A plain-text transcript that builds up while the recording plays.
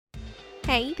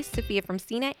Hey, this is Sophia from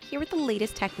CNET here with the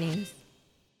latest tech news.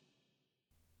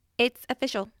 It's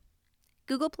official.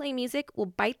 Google Play Music will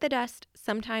bite the dust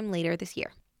sometime later this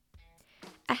year.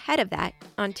 Ahead of that,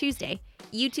 on Tuesday,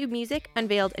 YouTube Music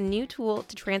unveiled a new tool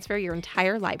to transfer your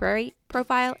entire library,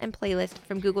 profile, and playlist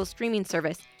from Google's streaming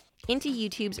service into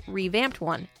YouTube's revamped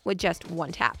one with just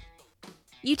one tap.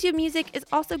 YouTube Music is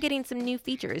also getting some new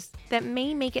features that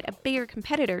may make it a bigger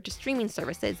competitor to streaming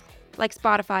services like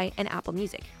Spotify and Apple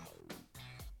Music.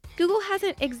 Google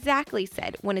hasn't exactly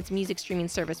said when its music streaming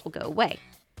service will go away,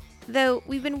 though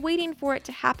we've been waiting for it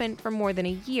to happen for more than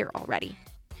a year already.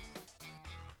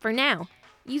 For now,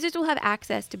 users will have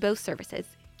access to both services,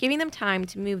 giving them time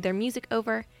to move their music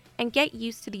over and get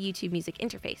used to the YouTube Music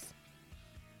interface.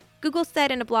 Google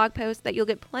said in a blog post that you'll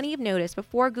get plenty of notice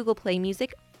before Google Play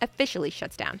Music officially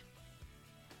shuts down.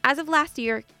 As of last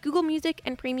year, Google Music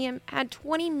and Premium had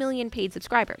 20 million paid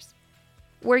subscribers.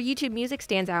 Where YouTube Music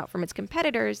stands out from its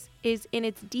competitors is in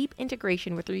its deep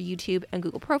integration with your YouTube and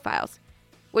Google profiles,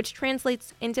 which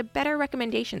translates into better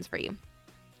recommendations for you.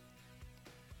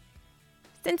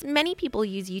 Since many people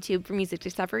use YouTube for music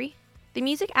discovery, the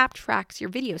music app tracks your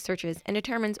video searches and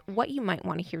determines what you might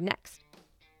want to hear next.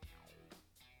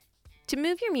 To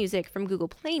move your music from Google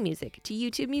Play Music to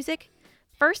YouTube Music,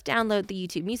 first download the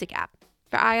YouTube Music app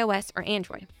for iOS or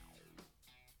Android.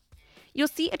 You'll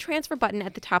see a transfer button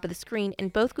at the top of the screen in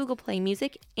both Google Play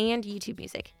Music and YouTube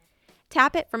Music.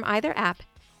 Tap it from either app,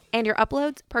 and your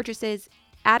uploads, purchases,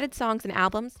 added songs and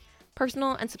albums,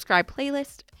 personal and subscribed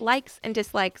playlists, likes and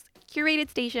dislikes, curated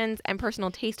stations, and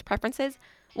personal taste preferences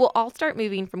will all start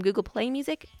moving from Google Play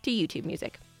Music to YouTube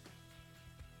Music.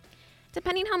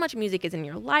 Depending how much music is in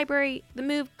your library, the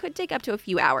move could take up to a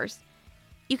few hours.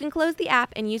 You can close the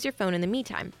app and use your phone in the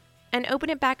meantime, and open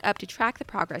it back up to track the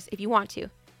progress if you want to.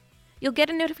 You'll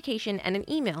get a notification and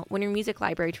an email when your music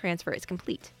library transfer is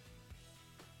complete.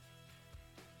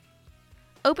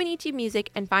 Open YouTube Music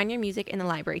and find your music in the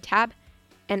Library tab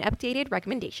and updated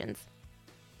recommendations.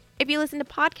 If you listen to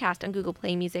podcasts on Google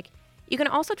Play Music, you can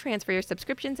also transfer your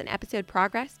subscriptions and episode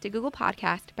progress to Google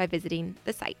Podcast by visiting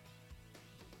the site.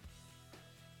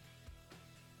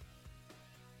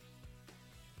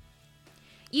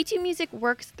 YouTube Music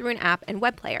works through an app and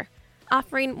web player,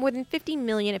 offering more than 50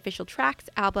 million official tracks,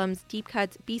 albums, deep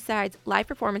cuts, B-sides, live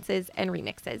performances, and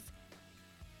remixes.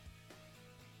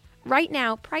 Right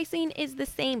now, pricing is the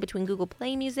same between Google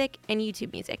Play Music and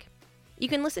YouTube Music. You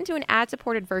can listen to an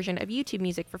ad-supported version of YouTube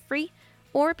Music for free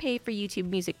or pay for YouTube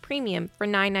Music Premium for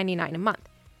 $9.99 a month,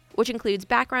 which includes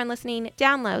background listening,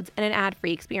 downloads, and an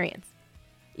ad-free experience.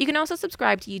 You can also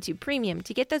subscribe to YouTube Premium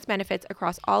to get those benefits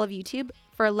across all of YouTube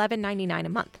for $11.99 a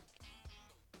month.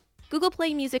 Google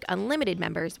Play Music Unlimited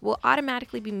members will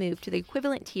automatically be moved to the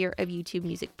equivalent tier of YouTube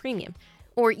Music Premium,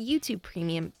 or YouTube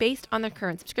Premium, based on their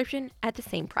current subscription at the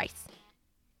same price.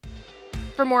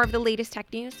 For more of the latest tech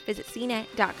news, visit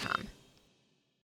cnet.com.